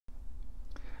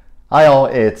Hi all,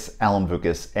 it's Alan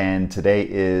Vukas, and today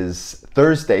is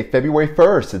Thursday, February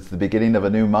 1st. It's the beginning of a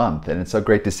new month, and it's so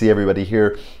great to see everybody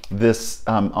here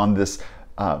on this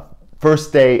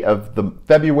first day of the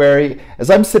February. As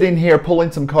I'm sitting here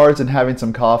pulling some cards and having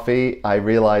some coffee, I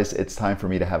realize it's time for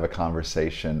me to have a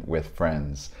conversation with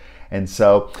friends. And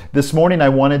so this morning I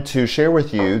wanted to share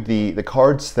with you the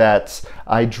cards that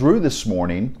I drew this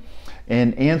morning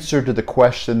in answer to the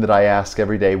question that I ask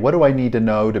every day: what do I need to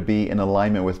know to be in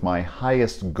alignment with my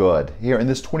highest good? Here in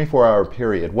this 24-hour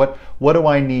period, what do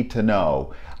I need to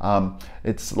know?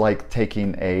 It's like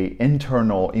taking a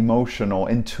internal, emotional,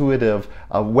 intuitive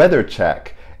weather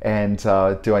check. And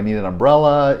do I need an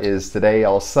umbrella? Is today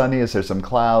all sunny? Is there some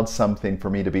clouds? Something for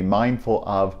me to be mindful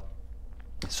of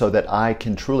so that I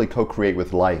can truly co-create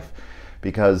with life.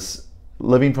 Because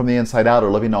living from the inside out,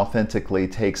 or living authentically,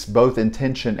 takes both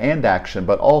intention and action,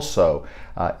 but also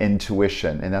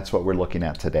intuition, and that's what we're looking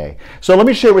at today. So let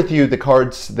me share with you the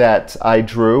cards that I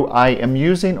drew. I am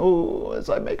using, as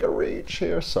I make a reach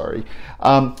here, sorry.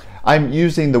 I'm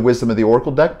using the Wisdom of the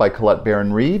Oracle deck by Colette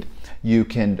Baron-Reid. You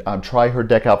can try her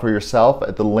deck out for yourself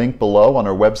at the link below on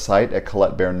our website at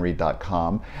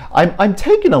colettebaronreid.com. I'm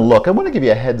taking a look. I want to give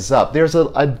you a heads up. There's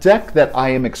a deck that I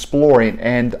am exploring,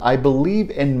 and I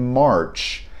believe in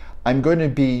March I'm going to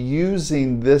be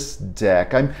using this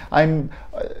deck. I'm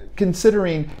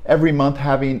considering every month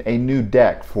having a new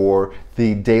deck for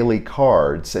the daily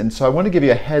cards, and so I want to give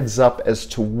you a heads up as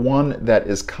to one that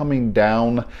is coming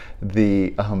down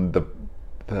the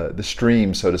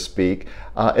stream, so to speak,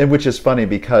 and which is funny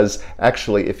because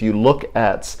actually if you look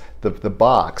at the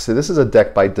box, so this is a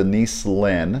deck by Denise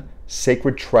Linn,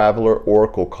 Sacred Traveler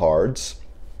Oracle cards.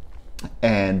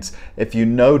 And if you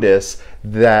notice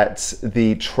that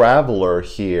the traveler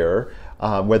here,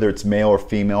 whether it's male or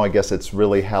female, I guess it's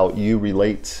really how you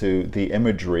relate to the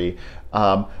imagery,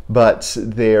 but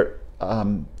there,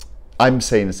 I'm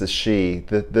saying this is she,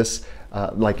 this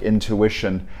like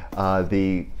intuition,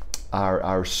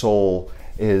 our soul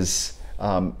is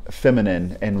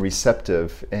feminine and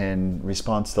receptive in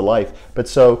response to life. But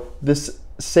so this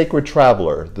sacred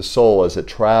traveler, the soul as it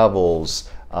travels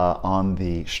on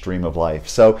the stream of life.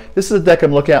 So this is a deck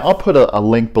I'm looking at. I'll put a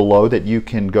link below that you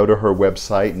can go to her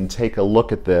website and take a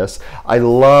look at this. I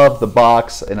love the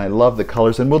box and I love the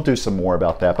colors, and we'll do some more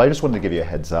about that, but I just wanted to give you a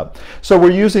heads up. So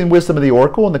we're using Wisdom of the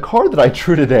Oracle, and the card that I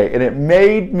drew today, and it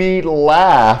made me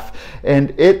laugh,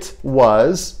 and it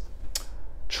was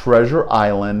Treasure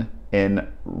Island in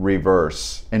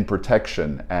reverse, in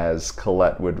protection, as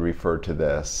Colette would refer to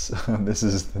this. This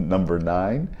is the number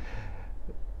 9.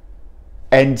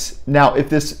 And now,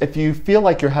 if you feel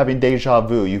like you're having deja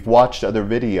vu, you've watched other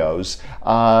videos,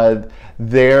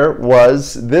 there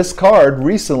was this card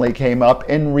recently came up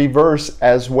in reverse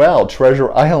as well,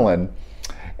 Treasure Island.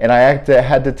 And I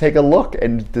had to take a look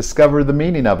and discover the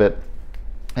meaning of it.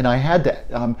 And I had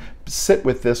to sit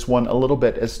with this one a little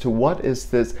bit as to what is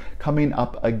this coming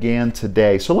up again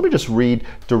today. So let me just read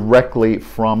directly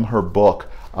from her book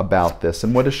about this.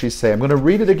 And what does she say? I'm going to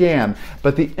read it again,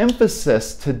 but the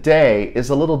emphasis today is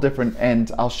a little different, and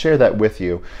I'll share that with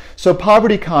you. So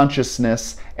poverty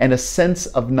consciousness and a sense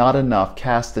of not enough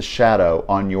cast a shadow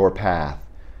on your path.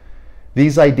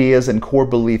 These ideas and core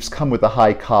beliefs come with a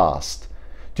high cost.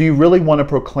 Do you really want to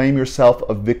proclaim yourself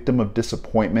a victim of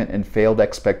disappointment and failed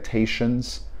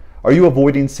expectations? Are you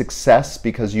avoiding success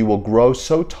because you will grow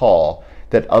so tall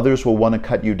that others will want to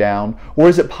cut you down? Or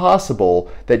is it possible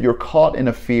that you're caught in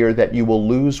a fear that you will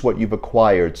lose what you've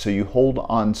acquired, so you hold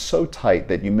on so tight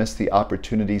that you miss the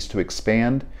opportunities to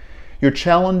expand? You're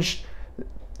challenged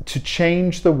to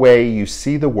change the way you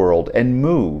see the world and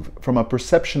move from a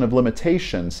perception of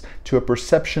limitations to a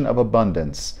perception of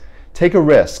abundance. Take a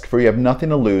risk, for you have nothing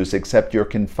to lose except your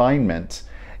confinement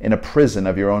in a prison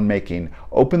of your own making.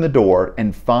 Open the door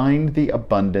and find the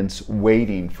abundance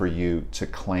waiting for you to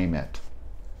claim it.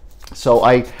 So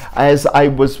as I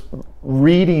was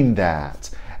reading that,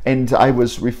 and I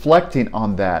was reflecting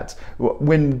on that,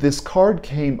 when this card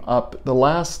came up the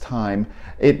last time,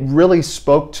 it really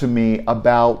spoke to me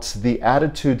about the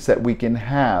attitudes that we can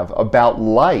have about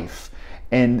life,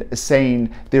 and saying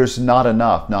there's not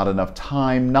enough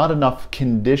time, not enough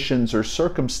conditions or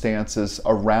circumstances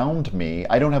around me.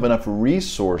 I don't have enough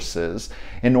resources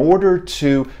in order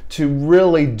to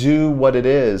really do what it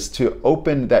is to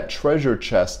open that treasure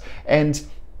chest. And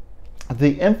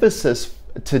the emphasis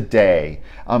today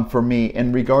for me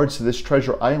in regards to this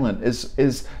Treasure Island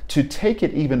is to take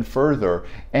it even further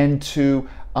and to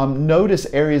notice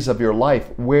areas of your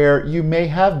life where you may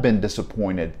have been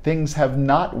disappointed. Things have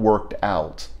not worked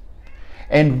out.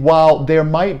 And while there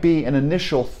might be an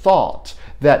initial thought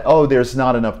that, oh, there's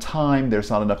not enough time, there's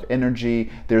not enough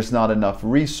energy, there's not enough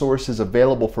resources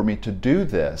available for me to do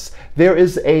this.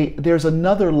 There's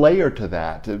another layer to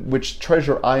that, which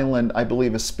Treasure Island, I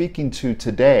believe, is speaking to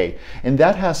today. And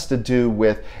that has to do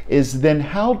with, is then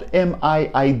how am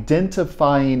I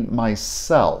identifying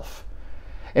myself?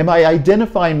 Am I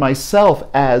identifying myself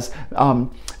as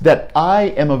that I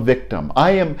am a victim?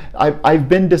 I've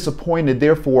been disappointed,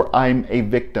 therefore I'm a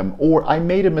victim. Or I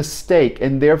made a mistake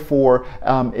and therefore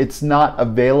it's not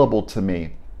available to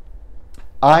me.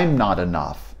 I'm not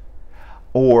enough.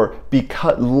 Or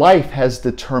because life has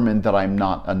determined that I'm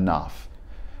not enough.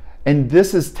 And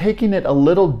this is taking it a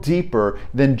little deeper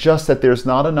than just that there's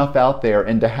not enough out there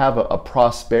and to have a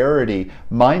prosperity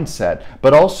mindset,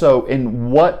 but also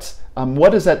in what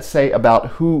does that say about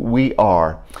who we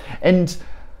are? And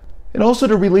also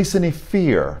to release any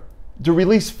fear. To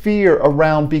release fear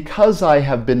around, because I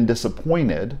have been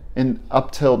disappointed, and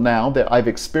up till now that I've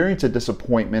experienced a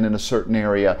disappointment in a certain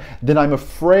area, then I'm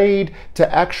afraid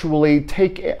to actually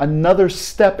take another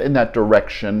step in that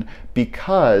direction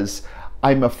because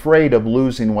I'm afraid of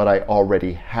losing what I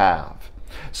already have.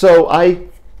 So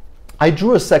I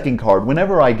drew a second card.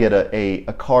 Whenever I get a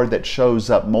card that shows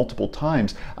up multiple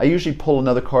times, I usually pull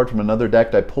another card from another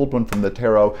deck. I pulled one from the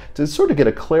tarot to sort of get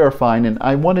a clarifying, and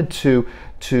I wanted to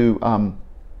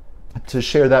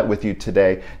share that with you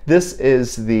today. This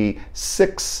is the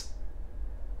Six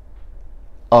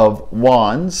of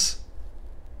Wands,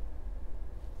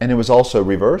 and it was also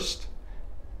reversed.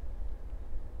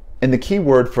 And the key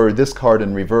word for this card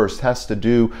in reverse has to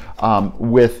do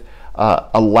with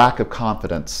a lack of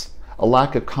confidence. A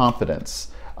lack of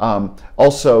confidence.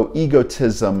 Also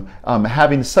egotism,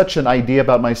 having such an idea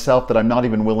about myself that I'm not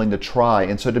even willing to try.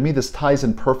 And so to me this ties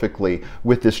in perfectly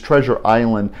with this Treasure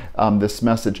Island, this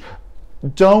message.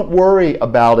 Don't worry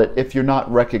about it if you're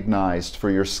not recognized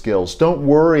for your skills. Don't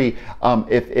worry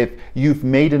if you've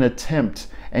made an attempt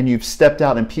and you've stepped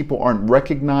out and people aren't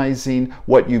recognizing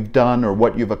what you've done or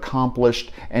what you've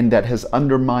accomplished, and that has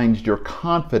undermined your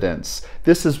confidence.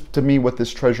 This is, to me, what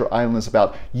this Treasure Island is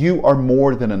about. You are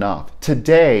more than enough.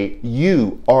 Today,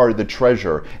 you are the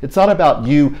treasure. It's not about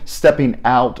you stepping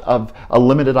out of a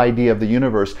limited idea of the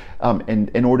universe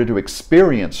in order to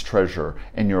experience treasure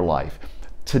in your life.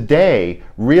 Today,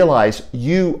 realize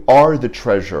you are the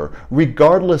treasure,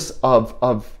 regardless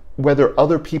of whether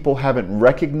other people haven't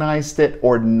recognized it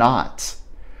or not.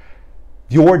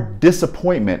 Your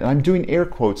disappointment, and I'm doing air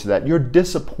quotes to that, your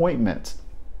disappointment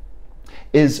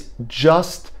is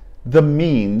just the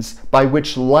means by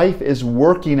which life is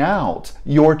working out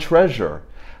your treasure.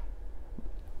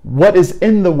 What is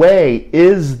in the way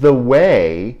is the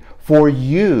way for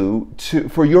you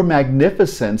for your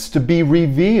magnificence to be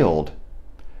revealed.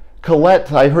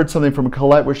 Colette, I heard something from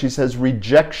Colette where she says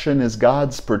rejection is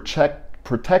God's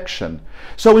protection.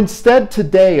 So instead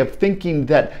today of thinking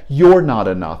that you're not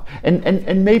enough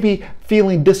and maybe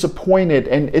feeling disappointed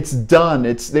and it's done,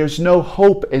 there's no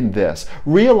hope in this,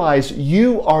 realize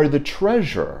you are the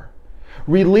treasure.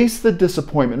 Release the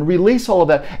disappointment, release all of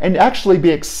that, and actually be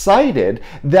excited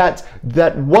that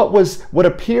what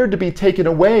appeared to be taken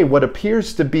away, what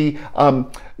appears to be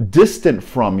distant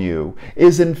from you,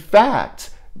 is in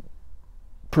fact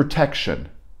protection.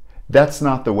 That's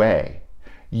not the way.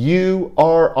 You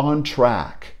are on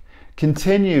track.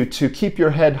 Continue to keep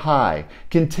your head high.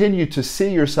 Continue to see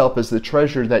yourself as the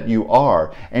treasure that you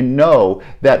are, and know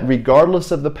that regardless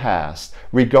of the past,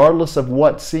 regardless of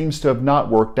what seems to have not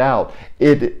worked out,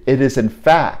 it is in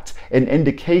fact an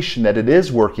indication that it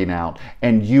is working out,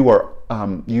 and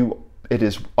it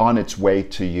is on its way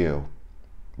to you.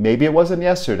 Maybe it wasn't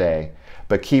yesterday,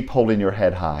 but keep holding your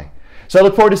head high. So I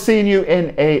look forward to seeing you in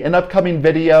an upcoming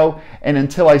video. And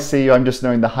until I see you, I'm just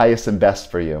knowing the highest and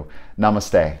best for you.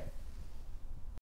 Namaste.